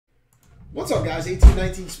What's up, guys?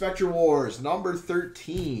 1819 Spectra Wars, number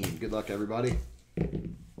 13. Good luck, everybody.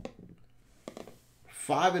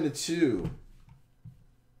 5 and a 2.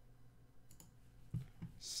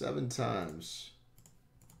 7 times.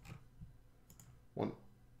 1,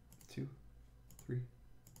 2, 3,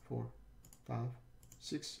 4, 5,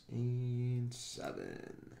 6, and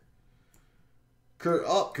 7. Kurt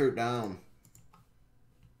up, Kurt down.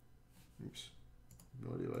 Oops.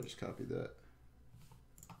 No idea why I just copied that.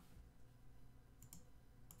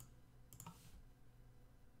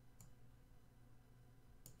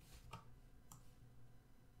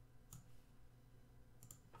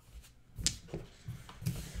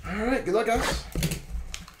 All right, good luck, guys.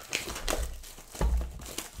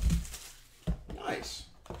 Nice.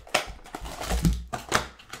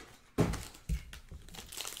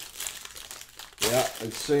 Yeah,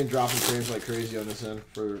 it's saying dropping frames like crazy on this end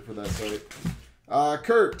for that site.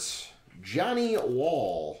 Kurt, Johnny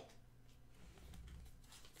Wall.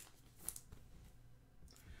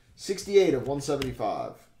 68 of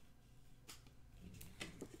 175.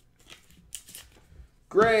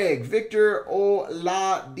 Greg, Victor Oladipo.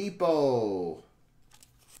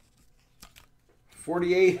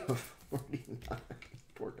 48 of 49.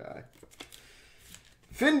 Poor guy.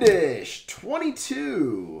 Findish,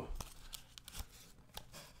 22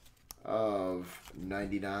 of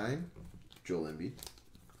 99. Joel Embiid.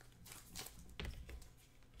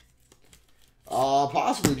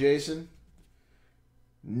 Possibly Jason.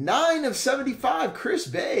 9 of 75. Chris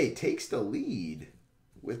Bay takes the lead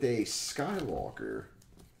with a Skywalker.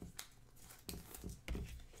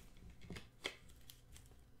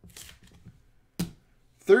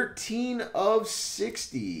 $13 of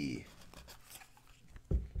 60.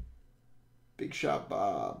 Big Shot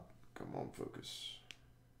Bob. Come on, focus.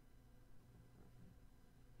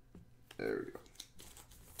 There we go.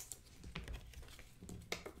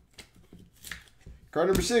 Card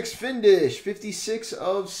number 6, Findish. 56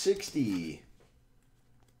 of 60.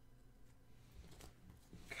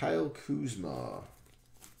 Kyle Kuzma.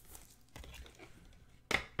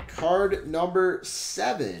 Card number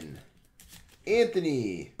 7.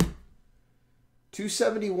 Anthony,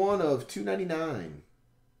 271 of 299.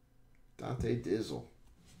 Dante Dizzle.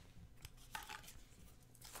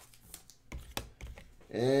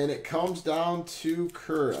 And it comes down to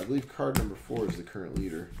Kurt. I believe card number 4 is the current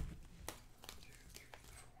leader.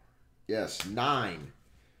 Yes, 9.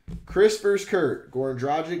 Chris versus Kurt. Goran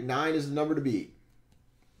Dragic, 9 is the number to beat.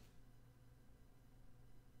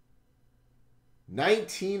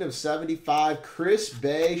 19 of 75. Chris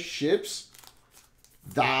Bay ships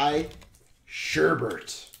thy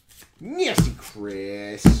Sherbert. Nasty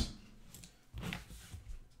Chris.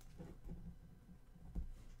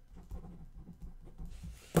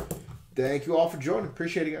 Thank you all for joining.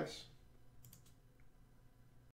 Appreciate it, guys.